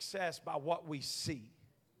measure success by what we see.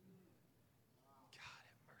 God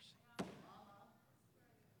have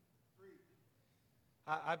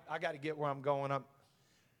mercy. I got to get where I'm going.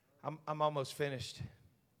 I'm almost finished.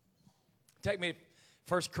 Take me to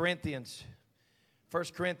 1 Corinthians. 1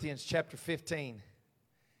 Corinthians chapter 15.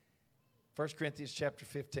 1 Corinthians chapter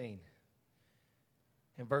 15.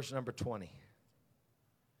 in verse number 20.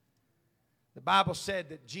 The Bible said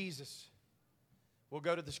that Jesus, we'll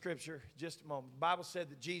go to the scripture in just a moment. The Bible said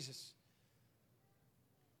that Jesus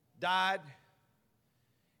died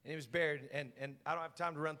and he was buried. And I don't have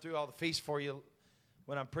time to run through all the feasts for you.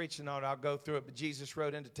 When I'm preaching on it, I'll go through it. But Jesus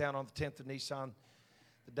rode into town on the 10th of Nisan.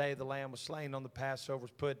 The day of the Lamb was slain on the Passover,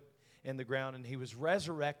 was put in the ground, and he was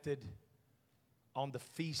resurrected on the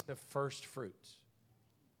Feast of First Fruits.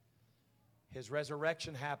 His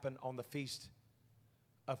resurrection happened on the Feast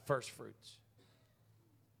of First Fruits.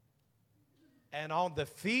 And on the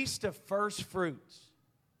Feast of First Fruits,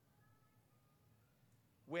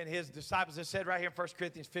 when his disciples, it said right here in 1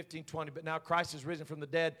 Corinthians 15:20, but now Christ is risen from the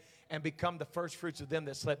dead and become the first fruits of them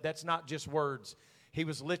that slept. That's not just words. He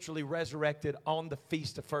was literally resurrected on the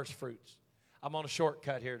Feast of First Fruits. I'm on a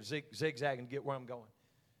shortcut here, zigzagging to get where I'm going.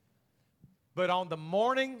 But on the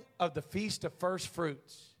morning of the Feast of First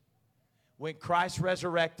Fruits, when Christ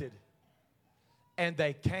resurrected and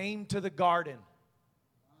they came to the garden,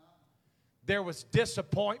 there was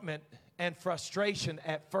disappointment and frustration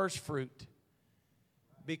at first fruit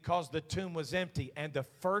because the tomb was empty. And the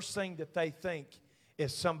first thing that they think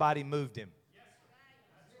is somebody moved him.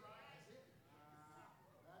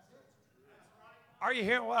 Are you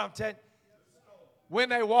hearing what I'm telling you? When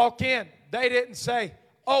they walk in, they didn't say,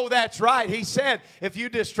 oh, that's right. He said, if you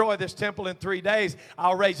destroy this temple in 3 days,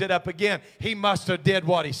 I'll raise it up again. He must have did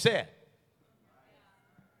what he said.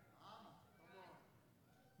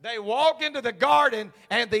 They walk into the garden,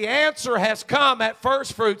 and the answer has come at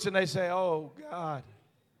first fruits, and they say, oh, God,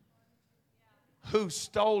 who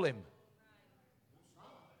stole him?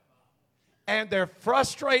 And they're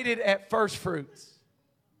frustrated at first fruits.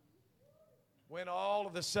 When all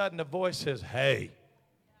of a sudden a voice says, hey,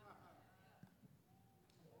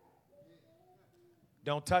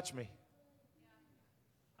 don't touch me.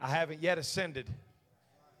 I haven't yet ascended,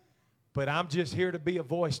 but I'm just here to be a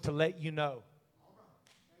voice to let you know.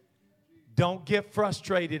 Don't get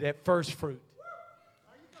frustrated at first fruit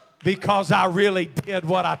because I really did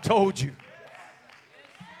what I told you.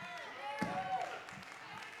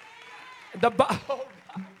 The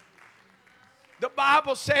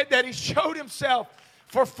Bible said that he showed himself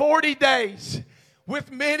for 40 days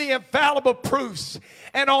with many infallible proofs.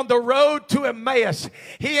 And on the road to Emmaus,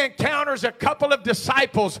 he encounters a couple of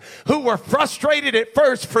disciples who were frustrated at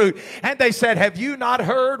first fruit. And they said, have you not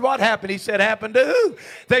heard what happened? He said, happened to who?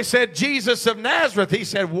 They said, Jesus of Nazareth. He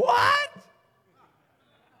said, what?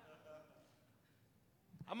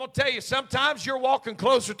 I'm going to tell you, sometimes you're walking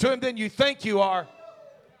closer to him than you think you are.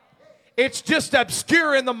 It's just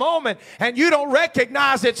obscure in the moment, and you don't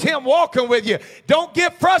recognize it's him walking with you. Don't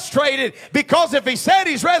get frustrated, because if he said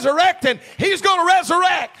he's resurrecting, he's going to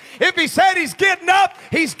resurrect. If he said he's getting up,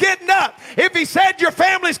 he's getting up. If he said your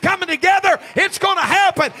family's coming together, it's going to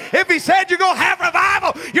happen. If he said you're going to have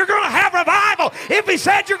revival, you're going to have revival. If he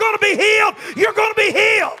said you're going to be healed, you're going to be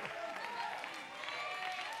healed.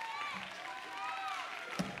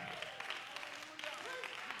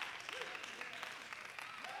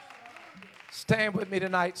 Stand with me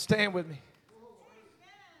tonight. Stand with me.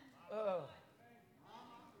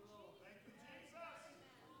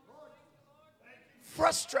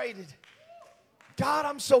 Frustrated. God,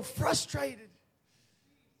 I'm so frustrated.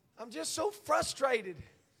 I'm just so frustrated.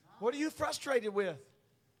 What are you frustrated with?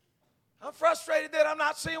 I'm frustrated that I'm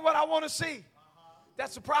not seeing what I want to see.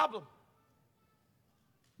 That's the problem.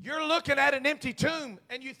 You're looking at an empty tomb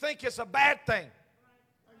and you think it's a bad thing.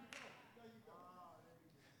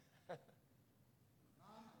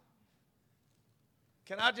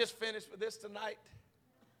 Can I just finish with this tonight?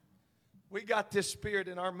 We got this spirit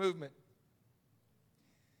in our movement.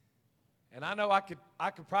 And I know I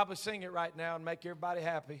could probably sing it right now and make everybody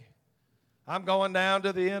happy. I'm going down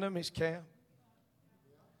to the enemy's camp.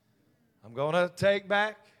 I'm going to take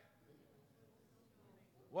back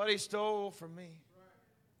what he stole from me.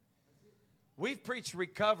 We've preached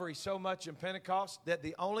recovery so much in Pentecost that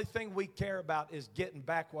the only thing we care about is getting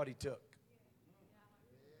back what he took.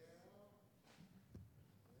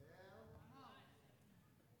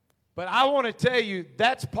 But I want to tell you,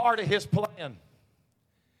 that's part of his plan,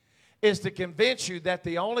 is to convince you that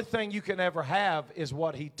the only thing you can ever have is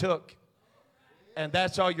what he took, and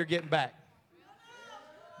that's all you're getting back.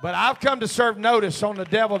 But I've come to serve notice on the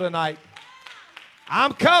devil tonight.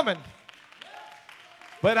 I'm coming,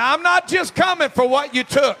 but I'm not just coming for what you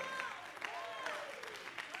took.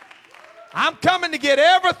 I'm coming to get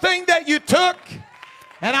everything that you took,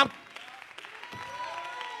 and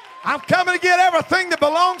I'm coming to get everything that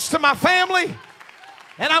belongs to my family.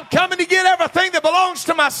 And I'm coming to get everything that belongs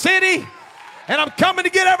to my city. And I'm coming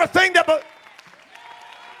to get everything that...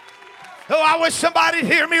 Oh, I wish somebody'd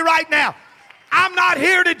hear me right now. I'm not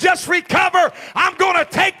here to just recover. I'm going to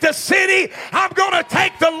take the city. I'm going to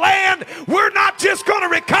take the land. We're not just going to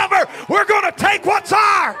recover. We're going to take what's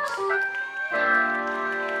ours.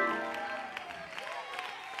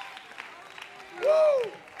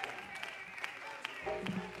 Woo.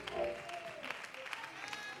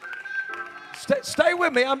 Stay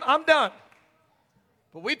with me. I'm done.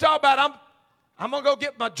 But we talk about I'm going to go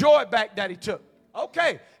get my joy back that he took.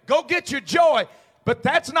 Okay, go get your joy. But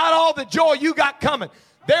that's not all the joy you got coming.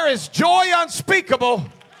 There is joy unspeakable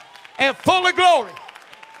and full of glory.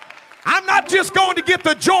 I'm not just going to get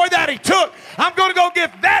the joy that he took. I'm going to go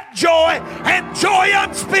get that joy and joy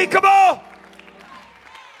unspeakable.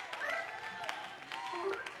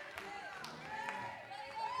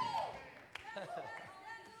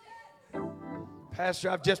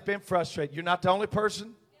 Pastor, I've just been frustrated. You're not the only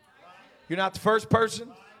person. You're not the first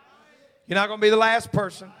person. You're not going to be the last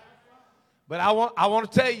person. But I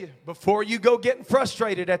want to tell you, before you go getting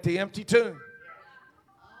frustrated at the empty tomb,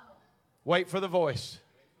 wait for the voice.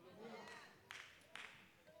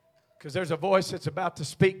 Because there's a voice that's about to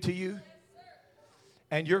speak to you.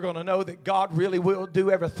 And you're going to know that God really will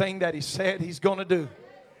do everything that he said he's going to do.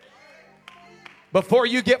 Before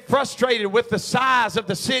you get frustrated with the size of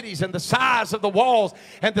the cities and the size of the walls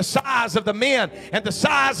and the size of the men and the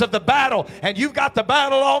size of the battle, and you've got the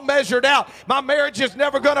battle all measured out. My marriage is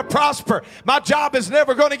never going to prosper. My job is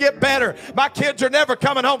never going to get better. My kids are never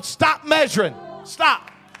coming home. Stop measuring.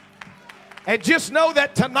 Stop. And just know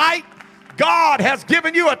that tonight, God has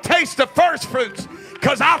given you a taste of first fruits,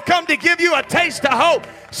 because I've come to give you a taste of hope.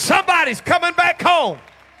 Somebody's coming back home.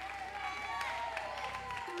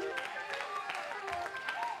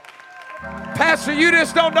 Pastor, you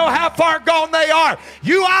just don't know how far gone they are.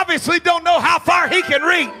 You obviously don't know how far he can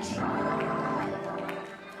reach.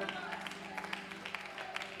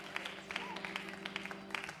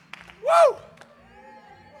 Woo!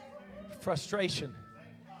 Frustration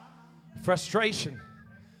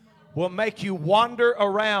will make you wander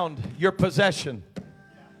around your possession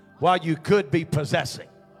while you could be possessing.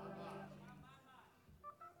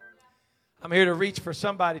 I'm here to reach for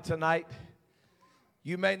somebody tonight.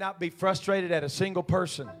 You may not be frustrated at a single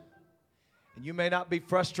person. And you may not be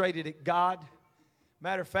frustrated at God.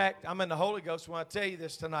 Matter of fact, I'm in the Holy Ghost when I tell you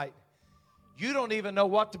this tonight. You don't even know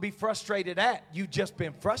what to be frustrated at. You've just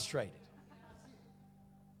been frustrated.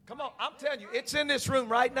 Come on, I'm telling you, it's in this room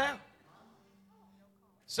right now.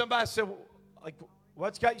 Somebody said, like,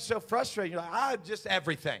 what's got you so frustrated? You're like, just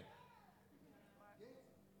everything.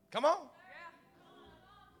 Come on.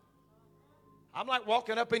 I'm like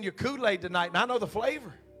walking up in your Kool-Aid tonight, and I know the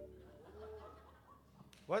flavor.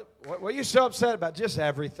 What are you so upset about? Just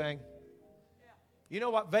everything. You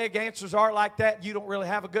know what vague answers are like that? You don't really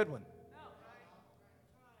have a good one.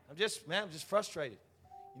 I'm just frustrated.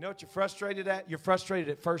 You know what you're frustrated at? You're frustrated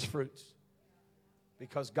at first fruits.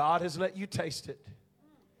 Because God has let you taste it.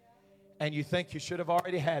 And you think you should have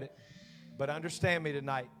already had it. But understand me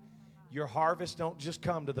tonight. Your harvest don't just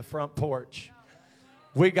come to the front porch.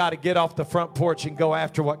 We got to get off the front porch and go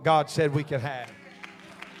after what God said we can have.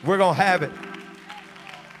 We're going to have it.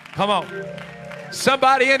 Come on.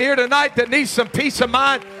 Somebody in here tonight that needs some peace of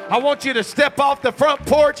mind, I want you to step off the front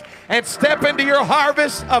porch and step into your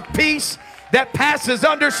harvest of peace that passes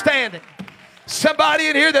understanding. Somebody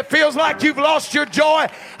in here that feels like you've lost your joy,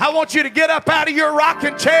 I want you to get up out of your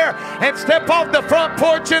rocking chair and step off the front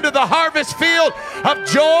porch into the harvest field of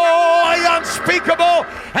joy unspeakable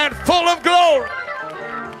and full of glory.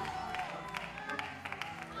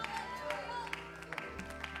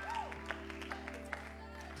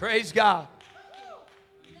 Praise God.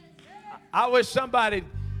 I wish somebody'd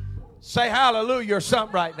say hallelujah or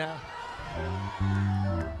something right now.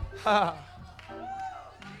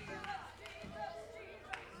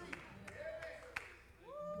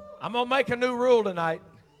 I'm going to make a new rule tonight.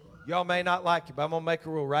 Y'all may not like it, but I'm going to make a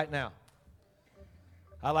rule right now.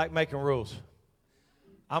 I like making rules.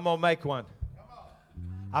 I'm going to make one.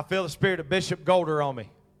 I feel the spirit of Bishop Golder on me.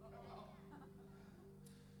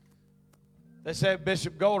 They said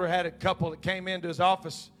Bishop Golder had a couple that came into his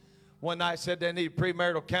office one night, said they needed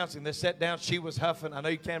premarital counseling. They sat down. She was huffing. I know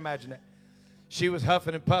you can't imagine that. She was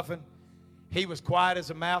huffing and puffing. He was quiet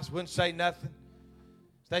as a mouse, wouldn't say nothing.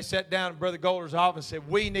 They sat down in Brother Golder's office and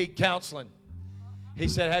said, we need counseling. He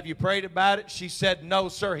said, have you prayed about it? She said, no,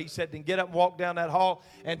 sir. He said, then get up and walk down that hall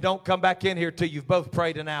and don't come back in here till you've both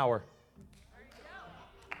prayed an hour.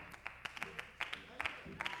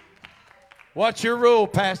 What's your rule,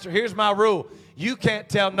 Pastor? Here's my rule. You can't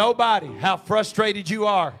tell nobody how frustrated you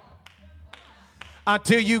are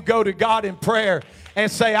until you go to God in prayer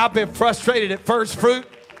and say, I've been frustrated at first fruit.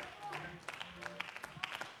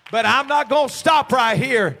 But I'm not going to stop right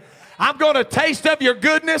here. I'm going to taste of your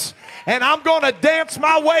goodness, and I'm going to dance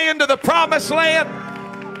my way into the promised land.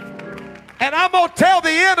 And I'm going to tell the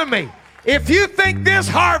enemy, if you think this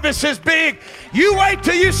harvest is big, you wait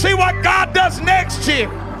till you see what God does next year.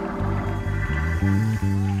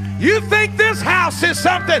 You think this house is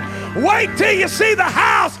something, wait till you see the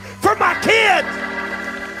house for my kids.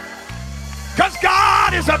 Because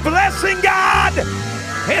God is a blessing God,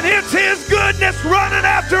 and it's His goodness running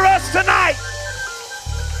after us tonight.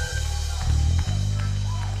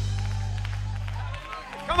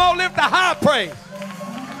 Come on, lift the high praise.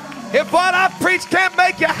 If what I preach can't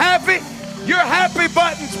make you happy, your happy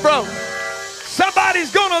button's broke.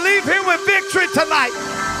 Somebody's going to leave here with victory tonight.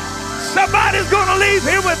 Somebody's going to leave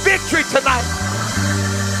here with victory tonight.